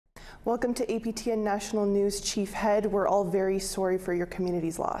Welcome to APTN National News, Chief Head. We're all very sorry for your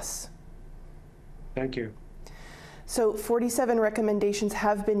community's loss. Thank you. So 47 recommendations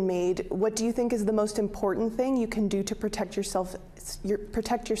have been made. What do you think is the most important thing you can do to protect yourselves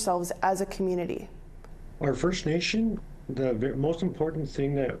as a community? Our First Nation, the most important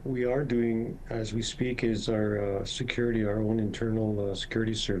thing that we are doing as we speak is our security, our own internal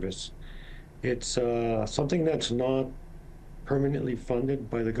security service. It's something that's not permanently funded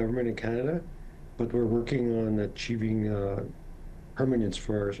by the government of Canada, but we're working on achieving permanence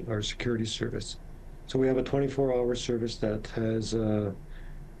for our security service. So we have a 24-hour service that has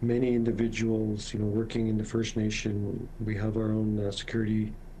many individuals, working in the First Nation. We have our own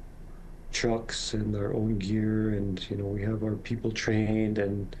security trucks and our own gear, and we have our people trained,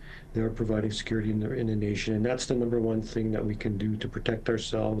 and they are providing security in the nation. And that's the number one thing that we can do to protect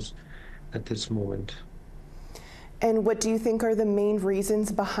ourselves at this moment. And what do you think are the main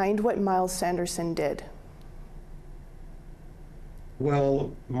reasons behind what Miles Sanderson did?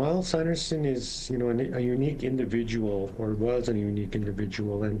 Well, Miles Sanderson is, a unique individual, or was a unique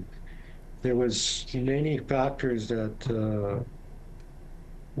individual, and there was many factors that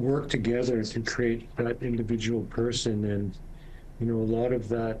worked together to create that individual person, and a lot of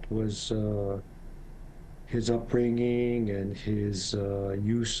that was his upbringing and his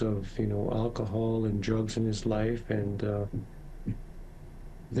use of alcohol and drugs in his life, and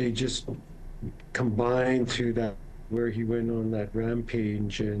they just combined to that where he went on that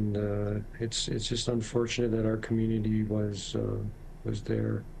rampage, and it's just unfortunate that our community was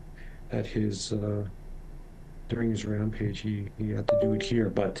there at his during his rampage. He had to do it here,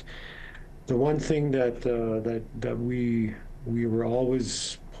 but the one thing that we were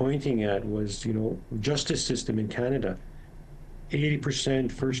always pointing at was justice system in Canada.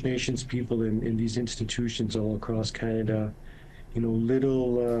 80% First Nations people in these institutions all across Canada,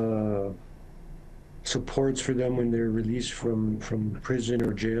 little supports for them when they're released from prison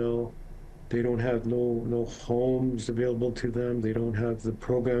or jail. They don't have no homes available to them. They don't have the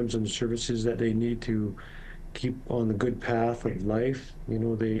programs and services that they need to keep on the good path of life.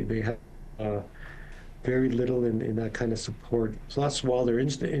 They have very little in that kind of support. Plus, while they're in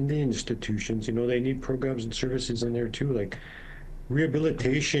the institutions, they need programs and services in there too. Like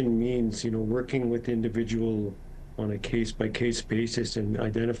rehabilitation means, working with the individual on a case-by-case basis and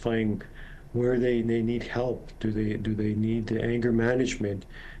identifying where they need help. Do they need anger management?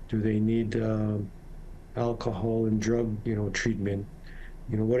 Do they need alcohol and drug treatment?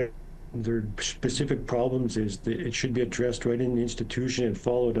 What their specific problems is, that it should be addressed right in the institution and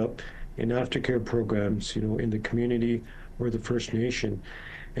followed up in aftercare programs, in the community or the First Nation.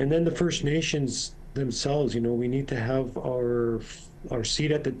 And then the First Nations themselves, we need to have our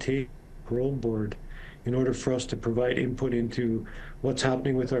seat at the table, Parole Board, in order for us to provide input into what's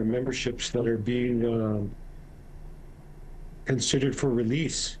happening with our memberships that are being considered for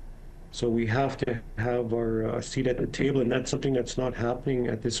release. So we have to have our seat at the table, and that's something that's not happening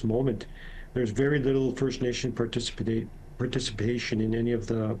at this moment. There's very little First Nation participation in any of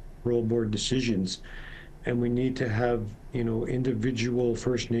the Parole Board decisions, and we need to have individual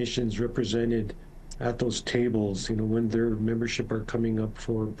First Nations represented at those tables when their membership are coming up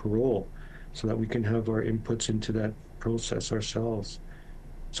for parole, so that we can have our inputs into that process ourselves.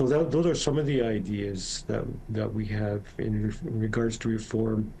 So those are some of the ideas that we have in regards to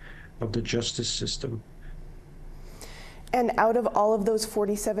reform of the justice system. And out of all of those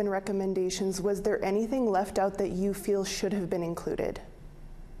 47 recommendations, was there anything left out that you feel should have been included?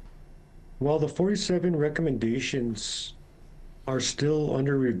 Well, the 47 recommendations are still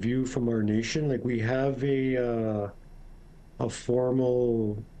under review from our nation. Like, we have a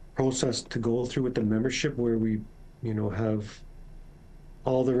formal process to go through with the membership where we, have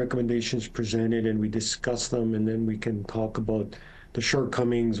all the recommendations presented and we discuss them, and then we can talk about the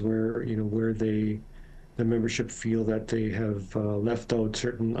shortcomings where, where the membership feel that they have left out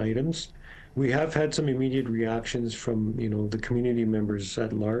certain items. We have had some immediate reactions from, the community members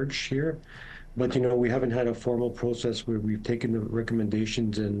at large here, but, we haven't had a formal process where we've taken the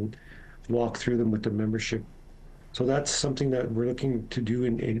recommendations and walked through them with the membership. So that's something that we're looking to do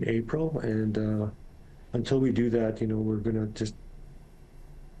in April, and until we do that, we're gonna just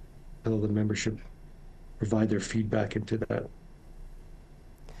tell the membership, provide their feedback into that.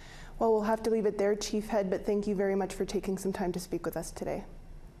 Well, we'll have to leave it there, Chief Head, but thank you very much for taking some time to speak with us today.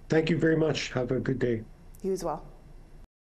 Thank you very much. Have a good day. You as well.